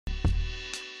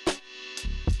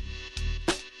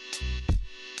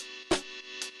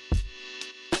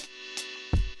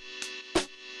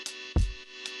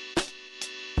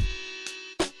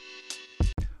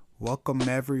Welcome,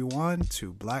 everyone,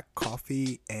 to Black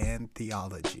Coffee and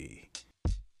Theology.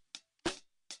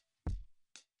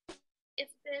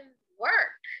 It's been work.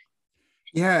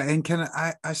 Yeah, and can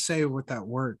I say with that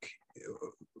work,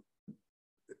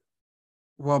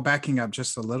 well, backing up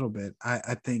just a little bit,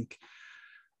 I think,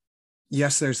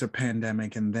 yes, there's a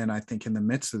pandemic. And then I think in the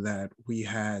midst of that, we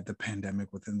had the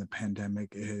pandemic within the pandemic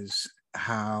is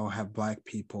how have Black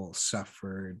people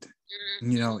suffered,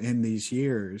 in these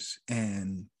years.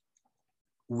 And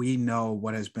we know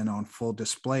what has been on full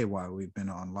display while we've been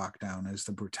on lockdown is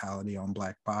the brutality on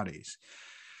Black bodies.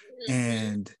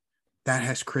 And that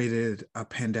has created a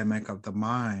pandemic of the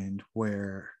mind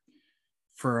where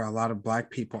for a lot of Black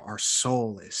people, our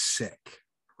soul is sick,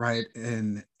 right?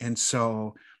 And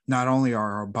so not only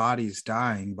are our bodies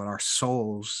dying, but our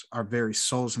souls, our very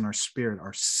souls and our spirit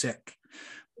are sick.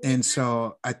 And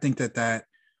so I think that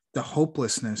the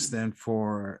hopelessness then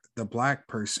for the Black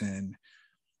person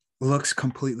looks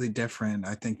completely different,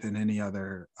 I think, than any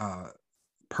other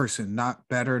person. Not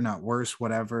better, not worse,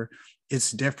 whatever. It's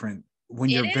different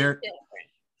when It you're is very different.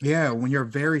 yeah, when your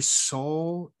very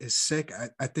soul is sick.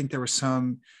 I think there were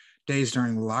some days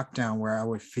during lockdown where I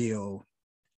would feel,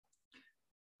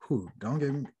 don't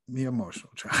get me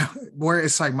emotional, child, where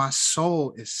it's like my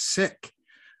soul is sick.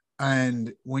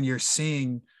 And when you're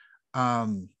seeing,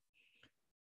 that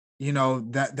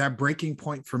breaking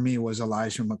point for me was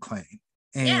Elijah McClain.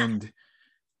 Yeah.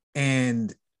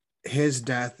 And his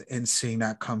death and seeing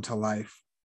that come to life,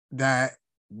 that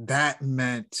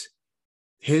meant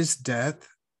his death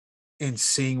and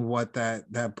seeing what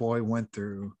that boy went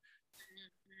through.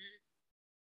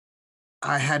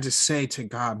 I had to say to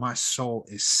God, my soul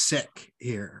is sick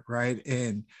here, right?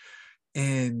 And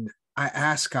I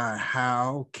asked God,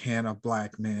 how can a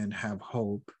Black man have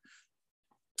hope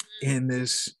in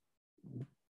this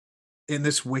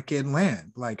wicked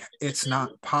land? Like, it's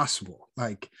not possible.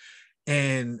 Like,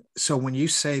 and so when you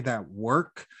say that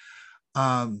work,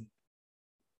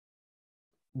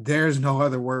 there's no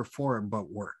other word for it but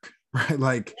work, right?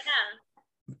 Like,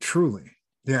 truly.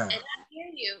 Yeah. And I hear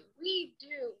you.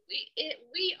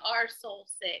 We are soul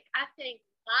sick. I think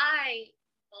my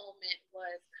moment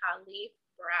was Khalif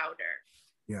Browder.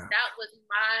 Yeah. That was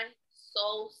my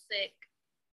soul sick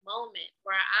moment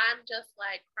where I'm just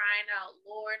like crying out,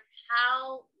 Lord,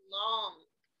 how long?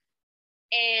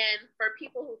 And for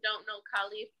people who don't know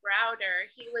Khalif Browder,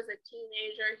 he was a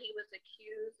teenager. He was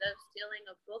accused of stealing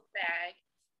a book bag,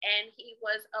 and he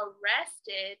was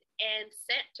arrested and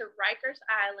sent to Rikers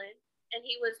Island, and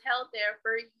he was held there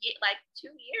for like 2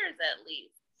 years at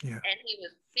least. Yeah. And he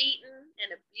was beaten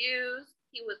and abused.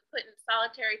 He was put in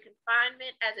solitary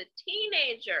confinement as a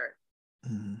teenager.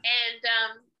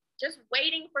 And just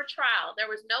waiting for trial. There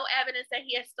was no evidence that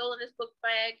he had stolen his book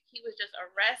bag. He was just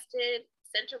arrested,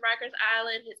 sent to Rikers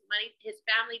Island. His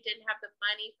family didn't have the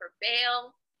money for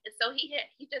bail, and so he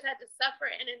just had to suffer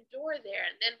and endure there.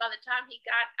 And then by the time he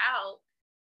got out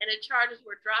and the charges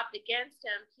were dropped against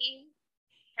him, he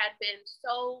had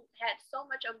so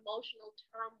much emotional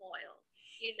turmoil,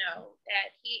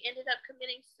 that he ended up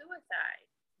committing suicide.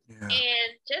 Yeah. And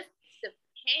just the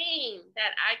pain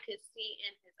that I could see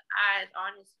in his eyes,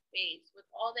 on his face, with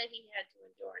all that he had to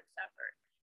endure and suffer.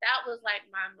 That was like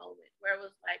my moment where it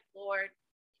was like, Lord,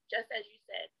 just as you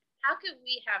said, how can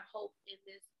we have hope in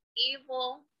this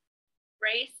evil,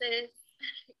 racist,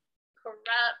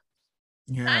 corrupt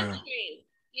country?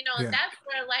 And that's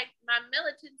where like my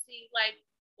militancy like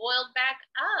boiled back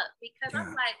up, because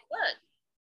I'm like, look,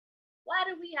 why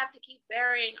do we have to keep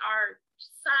burying our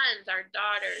sons, our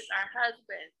daughters, our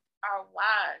husbands, our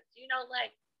wives?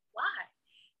 Like, why?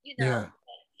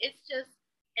 It's just,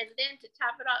 and then to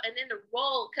top it off, and then the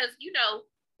role, because,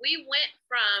 we went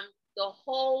from the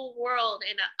whole world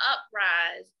in an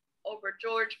uprise over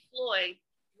George Floyd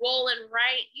rolling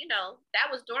right,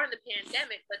 that was during the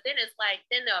pandemic, but then it's like,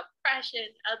 then the oppression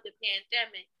of the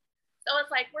pandemic. So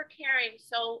it's like, we're carrying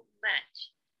so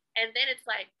much. And then it's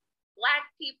like, Black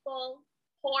people,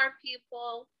 poor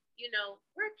people,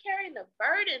 we're carrying the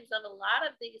burdens of a lot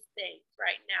of these things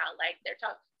right now. Like, they're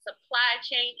talking supply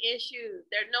chain issues.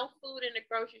 There's no food in the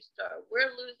grocery store. We're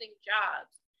losing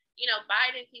jobs.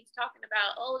 Biden keeps talking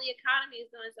about, the economy is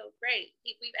doing so great.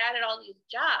 We've added all these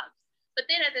jobs. But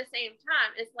then at the same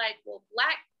time, it's like, well,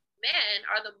 Black men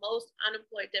are the most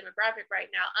unemployed demographic right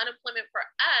now. Unemployment for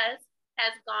us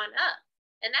has gone up.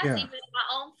 And that's even in my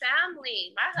own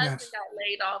family. My husband got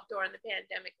laid off during the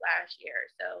pandemic last year.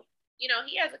 So,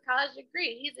 he has a college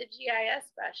degree. He's a GIS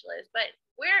specialist, but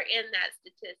we're in that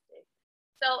statistic.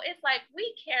 So it's like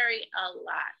we carry a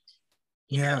lot.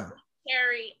 We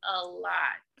carry a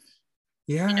lot.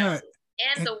 Yeah.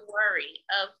 and the worry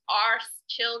of our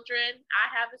children. I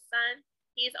have a son,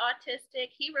 he's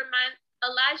autistic.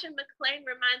 Elijah McClain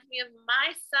reminds me of my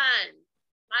son.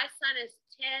 My son is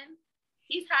 10.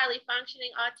 He's highly functioning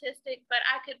autistic, but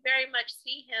I could very much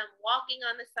see him walking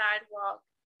on the sidewalk,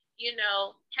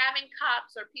 having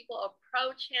cops or people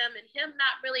approach him and him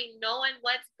not really knowing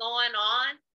what's going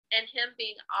on and him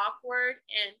being awkward,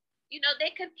 and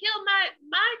they could kill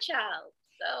my child.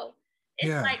 So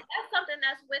it's like that's something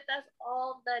that's with us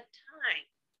all the time.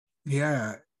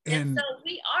 Yeah. And so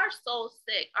we are so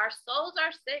sick. Our souls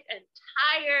are sick and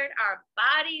tired. Our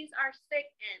bodies are sick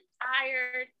and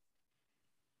tired.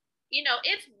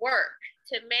 It's work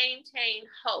to maintain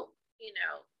hope.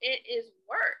 It is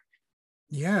work.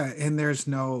 Yeah, and there's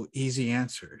no easy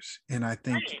answers. And I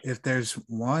think if there's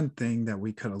one thing that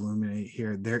we could illuminate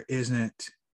here, there isn't,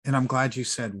 and I'm glad you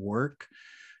said work,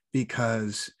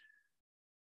 because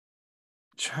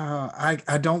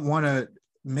I don't want to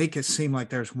make it seem like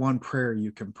there's one prayer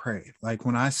you can pray. Like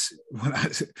when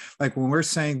we're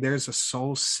saying there's a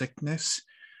soul sickness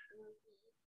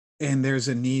and there's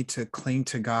a need to cling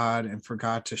to God and for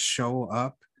God to show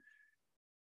up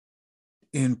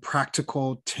in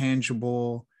practical,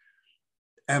 tangible,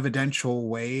 evidential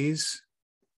ways,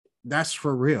 that's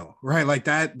for real, right? Like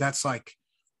that's like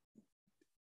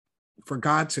for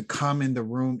God to come in the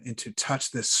room and to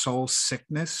touch this soul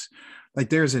sickness. Like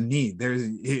there's a need.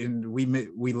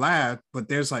 We laugh, but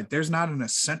there's not an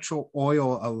essential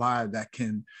oil alive that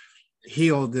can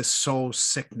heal this soul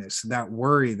sickness, that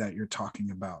worry that you're talking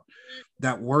about,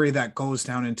 that worry that goes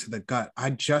down into the gut.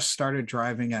 I just started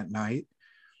driving at night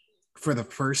for the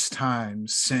first time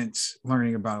since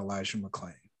learning about Elijah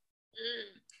McClain.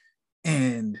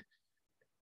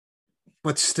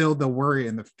 But still the worry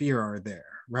and the fear are there,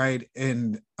 right?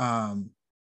 And all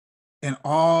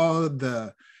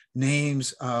the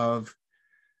names of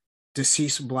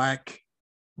deceased Black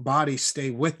bodies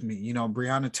stay with me.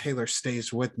 Breonna Taylor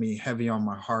stays with me heavy on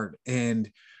my heart.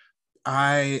 And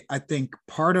I think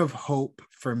part of hope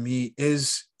for me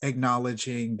is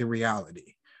acknowledging the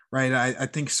reality, right? I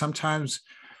think sometimes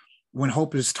when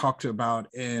hope is talked about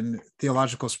in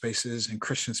theological spaces and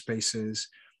Christian spaces,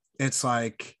 it's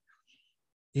like,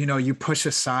 you push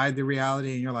aside the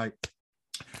reality and you're like,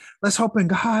 let's hope in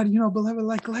God, beloved,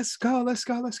 like, let's go.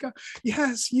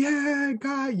 Yes, yeah,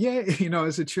 God, yeah.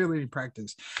 It's a cheerleading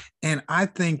practice. And I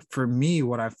think for me,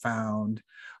 what I found,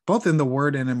 both in the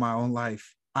word and in my own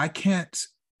life, I can't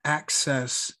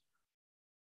access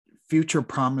future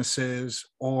promises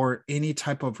or any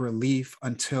type of relief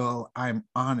until I'm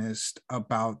honest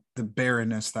about the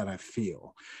barrenness that I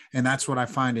feel. And that's what I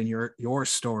find in your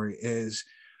story is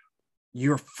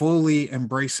you're fully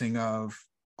embracing of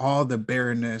all the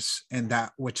barrenness and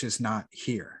that which is not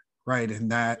here, right? And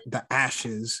that the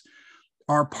ashes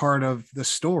are part of the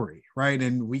story, right?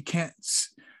 And we can't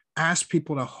ask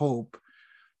people to hope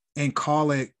and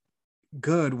call it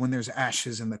good when there's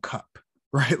ashes in the cup,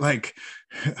 right? Like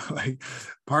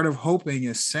part of hoping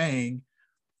is saying,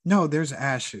 no, there's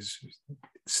ashes,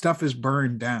 stuff is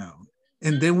burned down.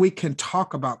 And then we can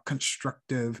talk about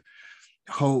constructive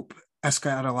hope,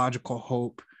 eschatological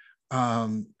hope.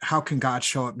 How can God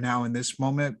show up now in this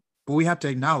moment? But we have to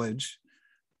acknowledge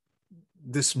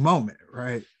this moment,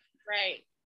 right? Right.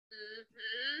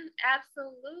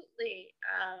 Absolutely.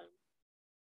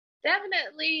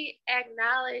 Definitely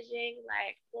acknowledging,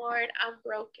 like, Lord, I'm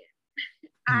broken.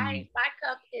 My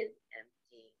cup is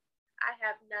empty. I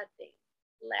have nothing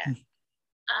left.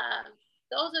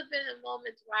 Those have been the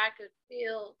moments where I could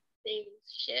feel things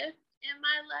shift in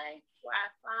my life, where I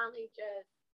finally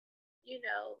just,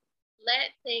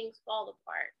 let things fall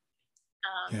apart.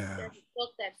 There's a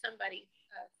book that somebody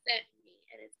sent me,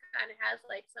 and it kind of has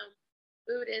like some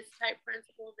Buddhist type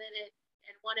principles in it,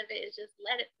 and one of it is just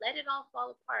let it all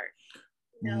fall apart,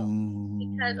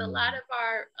 because a lot of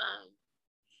our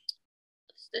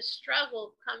the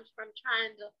struggle comes from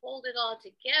trying to hold it all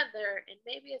together, and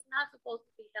maybe it's not supposed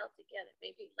to be held together.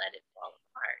 Maybe let it fall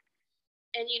apart.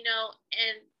 And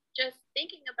and just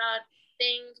thinking about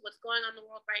things, what's going on in the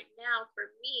world right now,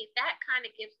 for me, that kind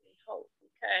of gives me hope,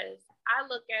 because I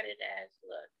look at it as,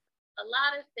 look, a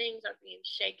lot of things are being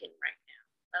shaken right now.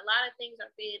 A lot of things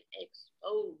are being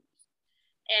exposed,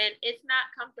 and it's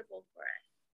not comfortable for us.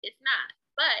 It's not.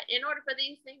 But in order for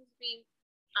these things to be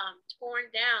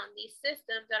torn down, these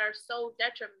systems that are so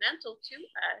detrimental to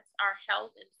us, our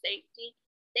health and safety,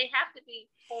 they have to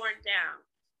be torn down.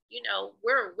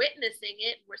 We're witnessing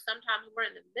it. Sometimes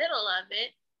we're in the middle of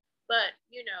it, but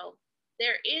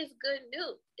there is good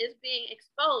news. It's being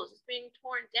exposed. It's being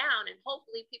torn down, and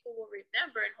hopefully people will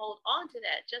remember and hold on to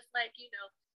that. Just like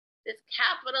this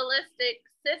capitalistic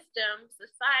system,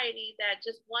 society that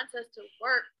just wants us to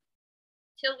work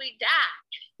till we die.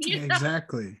 You know,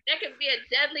 Exactly. there could be a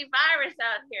deadly virus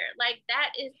out here. Like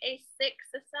that is a sick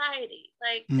society.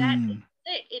 Like that is Mm,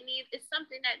 sick. It's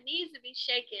something that needs to be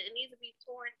shaken. It needs to be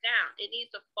torn down. It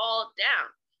needs to fall down.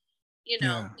 You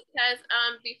know, yeah. because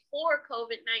before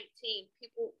COVID-19,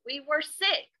 people we were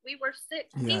sick. We were sick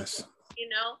Yes. people. You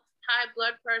know, high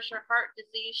blood pressure, heart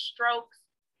disease, strokes,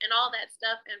 and all that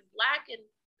stuff. And black and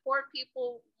poor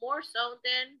people more so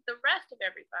than the rest of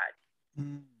everybody.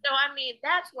 Mm, So I mean,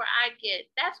 that's where I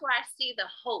see the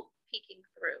hope peeking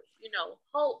through. You know,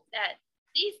 hope that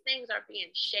these things are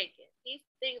being shaken. These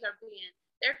things are being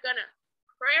they're gonna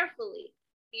prayerfully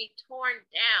be torn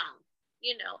down,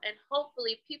 you know, and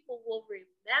hopefully people will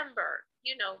remember,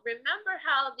 remember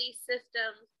how these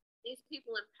systems, these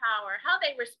people in power, how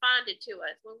they responded to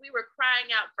us when we were crying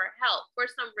out for help, for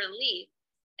some relief.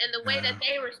 And the way yeah. that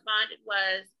they responded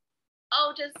was,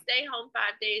 oh, just stay home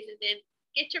 5 days and then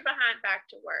get your behind back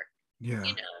to work. Yeah.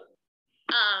 You know,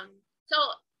 so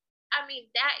I mean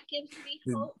that gives me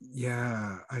hope.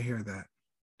 Yeah, I hear that.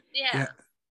 Yeah. Yeah.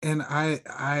 And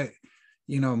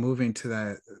moving to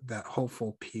that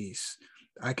hopeful piece,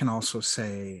 I can also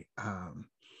say,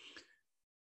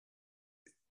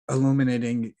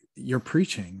 illuminating your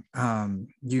preaching.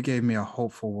 You gave me a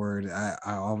hopeful word.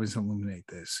 I always illuminate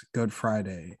this. Good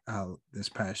Friday, this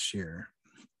past year.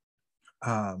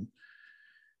 Um,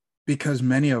 because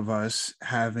many of us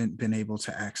haven't been able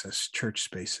to access church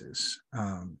spaces,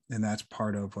 and that's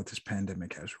part of what this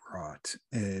pandemic has wrought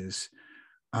is,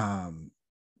 um,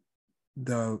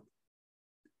 the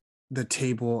the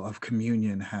table of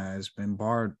communion has been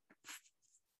barred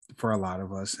for a lot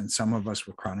of us, and some of us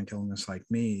with chronic illness like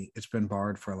me, it's been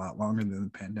barred for a lot longer than the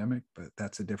pandemic, but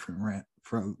that's a different rant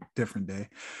for a different day.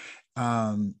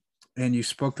 And you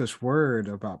spoke this word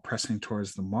about pressing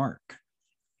towards the mark,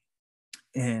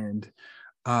 and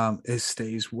it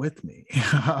stays with me.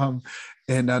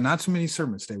 And not too many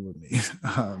sermons stay with me,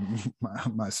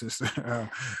 my sister,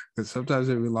 because sometimes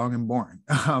they be long and boring.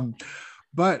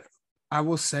 But I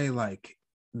will say, like,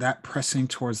 that pressing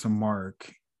towards the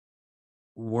mark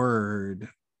word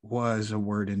was a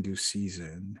word in due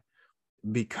season,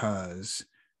 because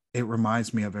it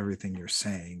reminds me of everything you're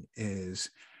saying. Is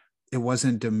it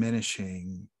wasn't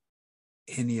diminishing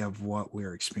any of what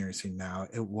we're experiencing now.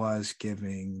 It was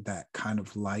giving that kind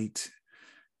of light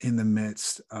in the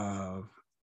midst of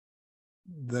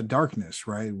the darkness,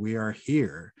 right? We are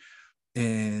here,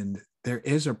 and there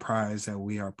is a prize that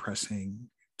we are pressing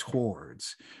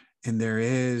towards, and there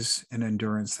is an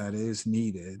endurance that is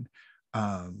needed,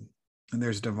 um, and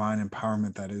there's divine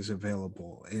empowerment that is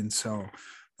available. And so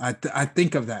I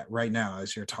think of that right now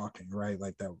as you're talking, right?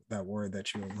 Like that word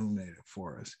that you illuminated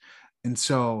for us. And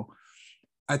so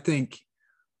I think,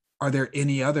 are there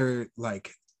any other,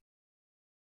 like,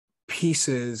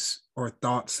 pieces or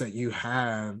thoughts that you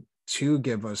have to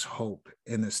give us hope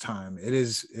in this time? It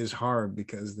is hard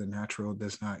because the natural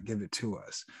does not give it to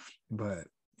us, but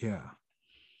yeah.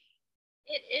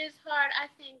 It is hard. I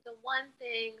think the one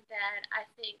thing that I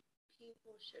think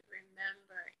people should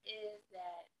remember is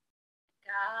that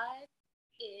God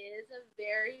is a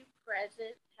very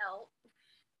present help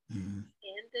Mm,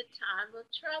 in the time of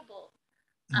trouble.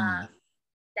 mm,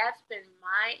 That's been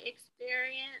my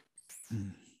experience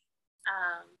mm,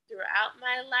 throughout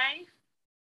my life.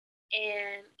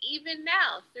 And even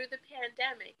now, through the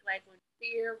pandemic, like when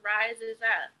fear rises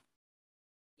up,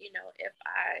 if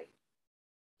I,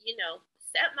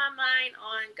 set my mind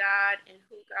on God and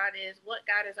who God is, what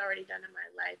God has already done in my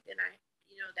life, then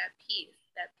that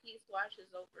peace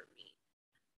washes over me.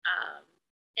 Um,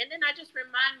 and then I just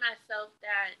remind myself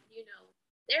that,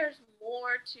 there's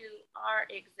more to our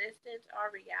existence,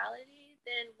 our reality,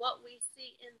 than what we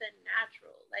see in the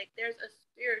natural. Like there's a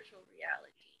spiritual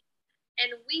reality.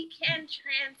 And we can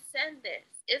transcend this.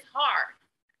 It's hard.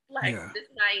 Like, yeah.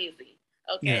 this is not easy.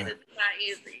 Okay, Yeah. this is not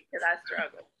easy because I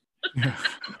struggle. Yeah.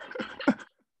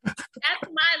 That's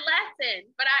my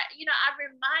lesson. But I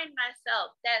remind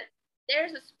myself that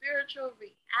there's a spiritual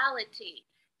reality.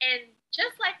 And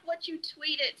just like what you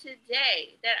tweeted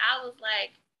today, that I was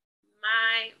like,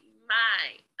 my,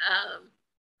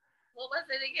 what was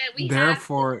it again?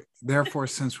 Therefore,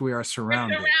 since we are We're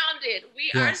surrounded. surrounded.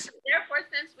 We are, Yes. therefore,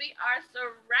 since we are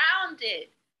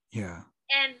surrounded, Yeah.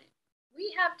 and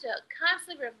we have to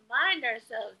constantly remind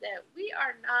ourselves that we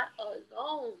are not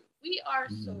alone. We are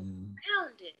Mm,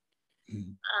 surrounded.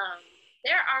 mm,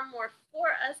 There are more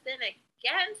for us than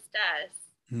against us.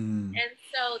 mm, And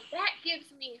so that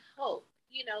gives me hope.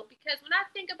 because when I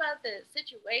think about the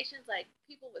situations like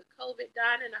people with COVID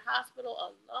dying in the hospital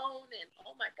alone, and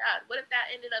oh my God, what if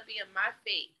that ended up being my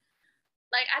fate?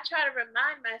 Like, I try to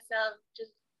remind myself,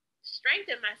 just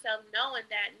strengthen myself, knowing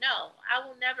that no, I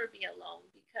will never be alone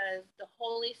because the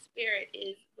Holy Spirit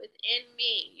is within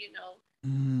me.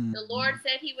 The Lord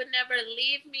said he would never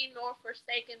leave me nor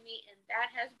forsaken me, and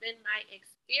that has been my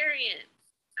experience.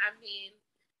 I mean,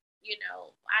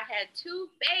 I had two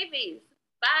babies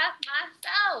by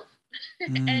myself.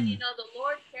 And, the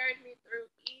Lord carried me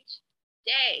through each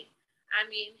day. I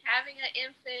mean, having an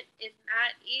infant is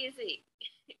not easy.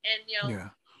 And,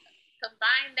 Yeah.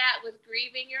 combine that with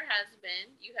grieving your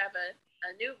husband. You have a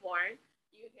newborn.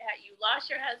 You lost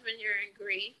your husband. You're in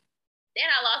grief. Then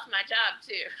I lost my job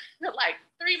too. Like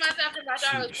 3 months after my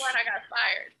daughter was born, I got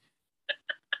fired.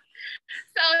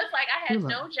 So it's like I had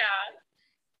no job.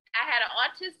 I had an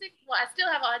autistic, well, I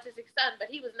still have an autistic son, but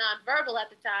he was nonverbal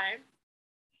at the time.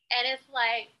 And it's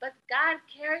like, but God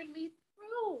carried me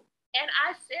through. And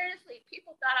I seriously,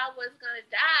 people thought I was going to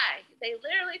die. They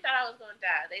literally thought I was going to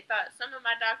die. They thought, some of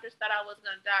my doctors thought I was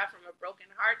going to die from a broken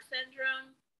heart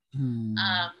syndrome.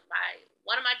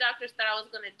 One of my doctors thought I was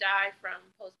going to die from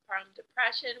postpartum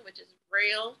depression, which is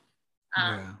real.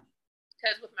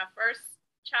 Because with my first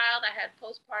child, I had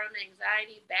postpartum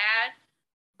anxiety bad.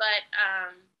 But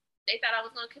they thought I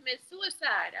was going to commit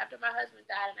suicide after my husband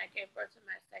died and I gave birth to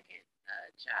my second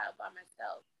child by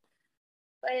myself.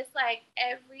 But it's like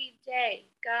every day,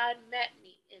 God met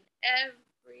me in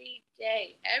every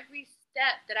day, every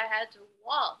step that I had to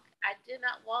walk. I did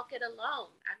not walk it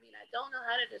alone. I mean, I don't know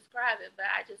how to describe it, but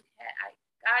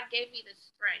God gave me the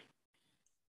strength.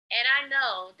 And I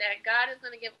know that God is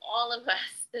going to give all of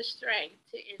us the strength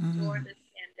to endure this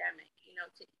pandemic,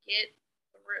 to get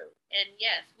through. And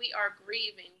yes, we are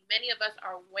grieving. Many of us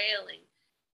are wailing.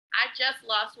 I just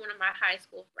lost one of my high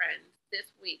school friends this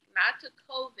week, not to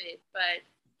COVID, but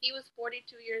he was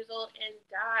 42 years old and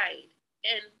died.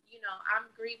 And, I'm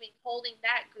grieving, holding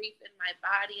that grief in my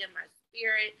body and my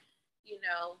spirit.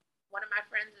 One of my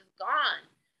friends is gone.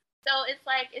 So it's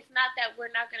like, it's not that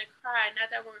we're not going to cry,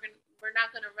 not that we're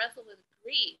not going to wrestle with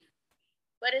grief,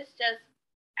 but it's just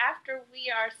after we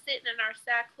are sitting in our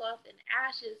sackcloth and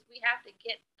ashes, we have to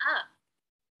get up.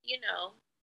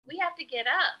 We have to get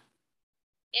up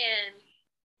and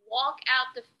walk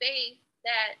out the faith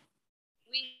that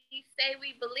we say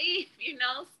we believe,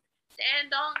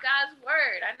 stand on God's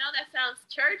word. I know that sounds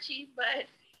churchy, but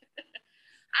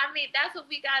I mean, that's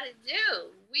what we got to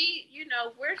do.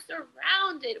 We're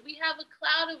surrounded. We have a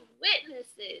cloud of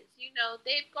witnesses.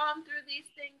 They've gone through these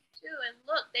things too. And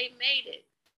look, they made it.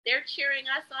 They're cheering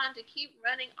us on to keep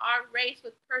running our race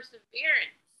with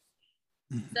perseverance.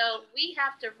 So we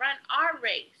have to run our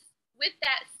race with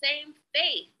that same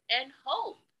faith and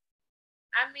hope.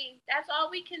 I mean, that's all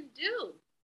we can do.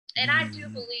 And I do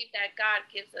believe that God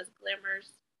gives us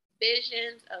glimmers,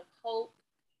 visions of hope,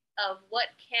 of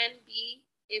what can be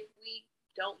if we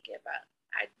don't give up.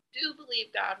 I do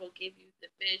believe God will give you the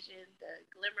vision, the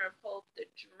glimmer of hope, the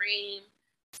dream,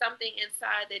 something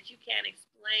inside that you can't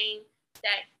explain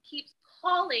that keeps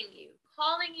calling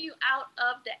you out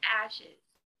of the ashes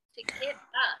to get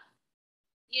up.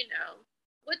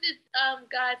 What did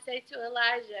God say to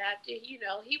Elijah after, he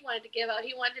wanted to give up,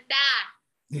 he wanted to die.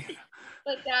 Yeah.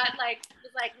 But God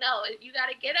was like, no, you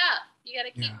got to get up. You got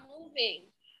to keep moving.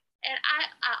 And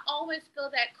I always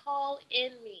feel that call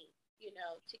in me,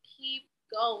 to keep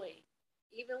going.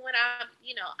 Even when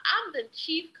I'm the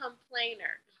chief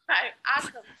complainer. I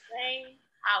complain,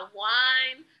 I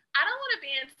whine. I don't want to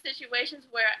be in situations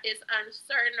where it's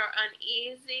uncertain or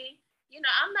uneasy.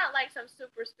 I'm not like some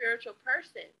super spiritual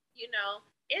person.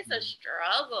 It's a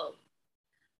struggle.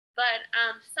 But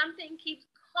something keeps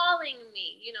calling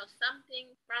me, something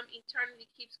from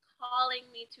eternity keeps calling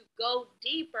me to go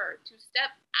deeper, to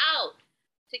step out,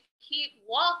 to keep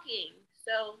walking.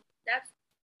 So that's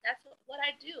what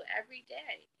I do every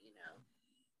day,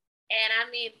 And I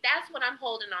mean, that's what I'm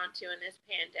holding on to in this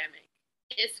pandemic.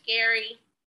 It's scary.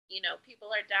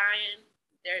 People are dying.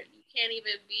 You can't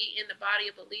even be in the body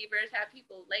of believers, have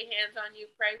people lay hands on you,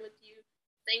 pray with you,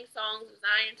 sing songs of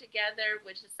Zion together,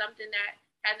 which is something that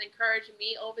has encouraged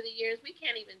me over the years. We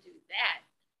can't even do that.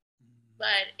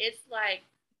 But it's like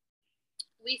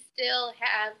we still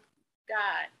have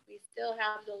God. We still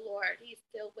have the Lord. He's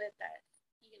still with us,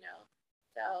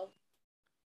 So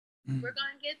we're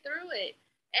going to get through it.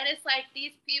 And it's like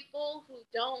these people who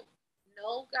don't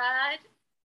know God,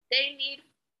 they need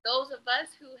those of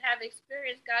us who have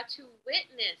experienced God to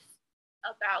witness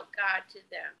about God to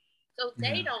them. So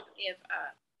they don't give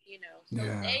up, So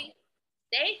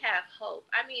they have hope.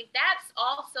 I mean, that's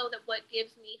also what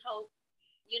gives me hope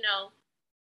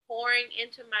pouring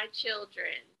into my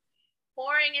children,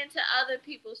 pouring into other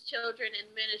people's children in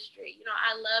ministry.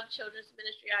 I love children's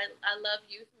ministry. I love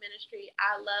youth ministry.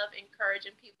 I love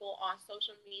encouraging people on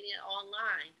social media,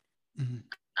 online. Mm-hmm.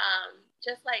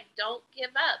 Just like, don't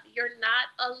give up. You're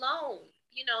not alone.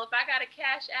 If I got a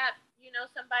cash app,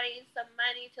 somebody some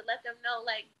money to let them know,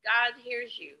 like, God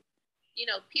hears you.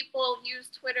 People use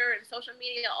Twitter and social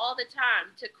media all the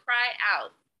time to cry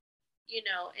out,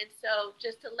 and so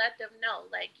just to let them know,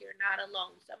 like, you're not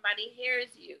alone. Somebody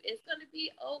hears you. It's going to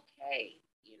be okay,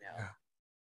 Yeah.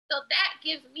 So that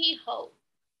gives me hope.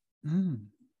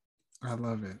 I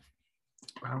love it.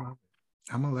 I'm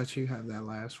going to let you have that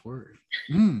last word.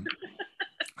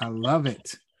 I love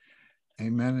it.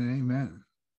 Amen and amen.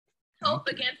 Hope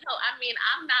against hope. I mean,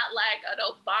 I'm not like an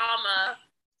Obama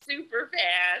super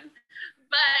fan,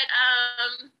 but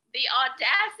the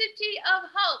audacity of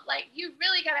hope, like, you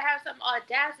really got to have some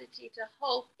audacity to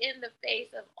hope in the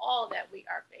face of all that we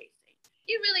are facing.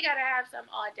 You really got to have some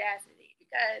audacity,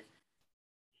 because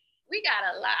we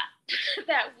got a lot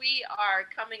that we are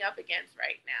coming up against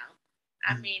right now.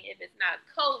 I mean, if it's not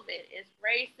COVID, it's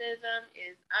racism,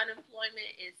 it's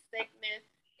unemployment, it's sickness,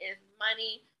 it's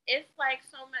money. It's like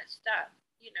so much stuff,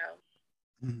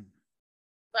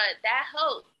 But that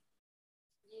hope,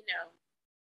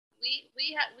 we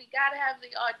got to have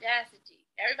the audacity.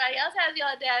 Everybody else has the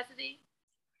audacity.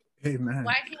 Amen.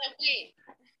 Why can't we?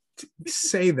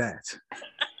 Say that.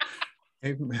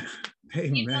 Amen.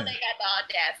 Amen. They got the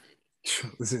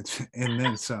audacity. And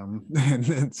then some. And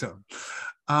then some.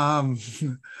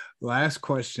 Last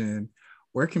question.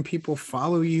 Where can people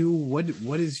follow you?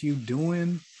 What is you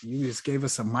doing? You just gave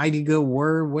us a mighty good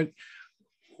word.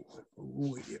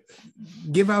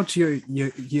 Give out your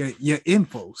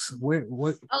infos.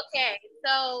 What? Okay,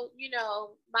 so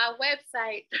my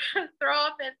website,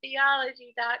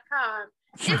 throwupintheology.com.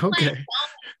 It's okay.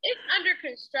 It's under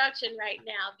construction right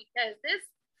now, because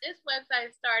this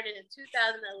website started in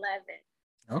 2011.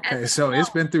 Okay, so it's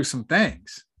been through some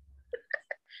things.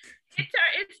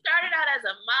 It started out as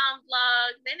a mom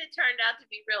blog, then it turned out to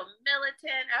be real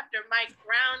militant after Mike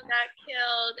Brown got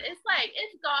killed. It's like,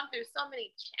 it's gone through so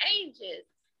many changes,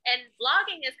 and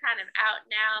blogging is kind of out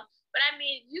now. But I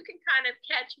mean, you can kind of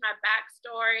catch my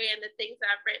backstory and the things that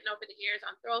I've written over the years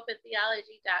on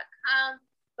throwupintheology.com.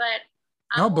 But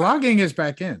blogging is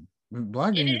back in.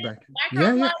 Blogging is back in.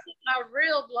 Blogging, my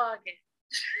real blogging.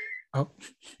 Oh,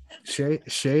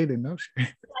 shade and no shade.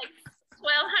 Like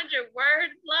 1,200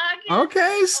 word blogging.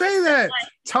 Okay, say that. Like,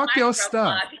 talk your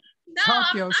stuff. No,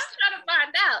 I'm trying to find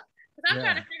out, because I'm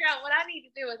trying to figure out what I need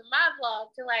to do with my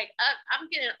blog to, like, I'm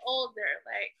getting older.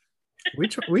 Like, we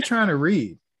trying to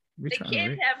read. The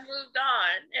kids have moved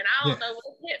on, and I don't know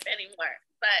what's hip anymore.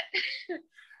 But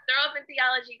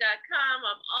throwupintheology.com.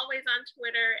 I'm always on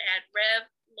Twitter at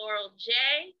RevLaurelJ.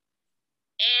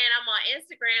 And I'm on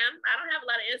Instagram. I don't have a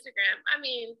lot of Instagram. I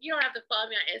mean, you don't have to follow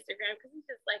me on Instagram, because it's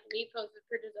just like me posting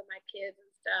pictures of my kids and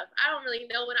stuff. I don't really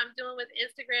know what I'm doing with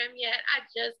Instagram yet. I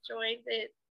just joined it,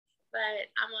 but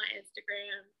I'm on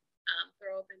Instagram.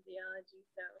 Throw Up in Theology.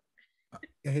 So.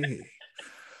 Hey,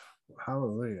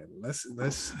 hallelujah. Let's.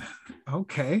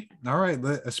 Okay, all right.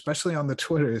 Especially on the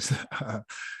Twitters,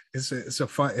 it's a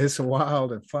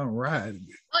wild and fun ride.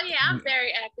 Oh yeah, I'm very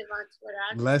active on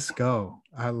Twitter. Let's go.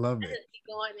 I love it.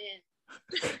 Going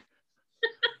in.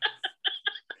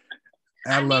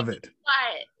 I love it.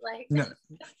 Quiet, like no,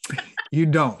 you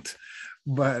don't.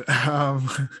 But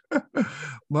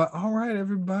but all right,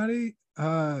 everybody.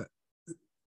 I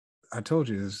told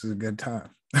you this is a good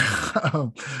time.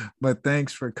 But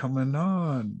thanks for coming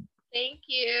on. Thank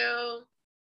you.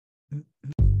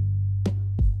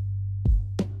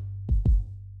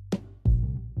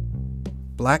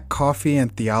 Black Coffee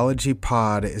and Theology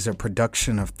Pod is a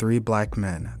production of Three Black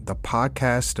Men, the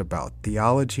podcast about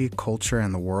theology, culture,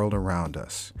 and the world around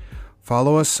us.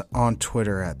 Follow us on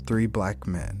Twitter at Three Black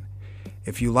Men.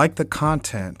 If you like the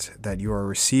content that you are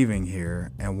receiving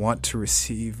here and want to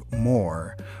receive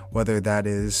more, whether that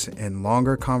is in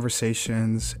longer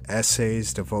conversations,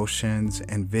 essays, devotions,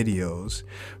 and videos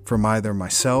from either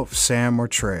myself, Sam, or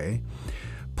Trey,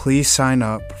 please sign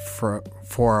up for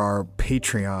our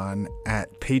Patreon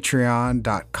at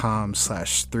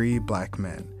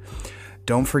patreon.com/3blackmen.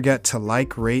 Don't forget to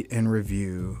like, rate, and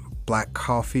review Black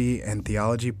Coffee and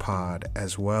Theology Pod,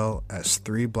 as well as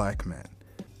Three Black Men.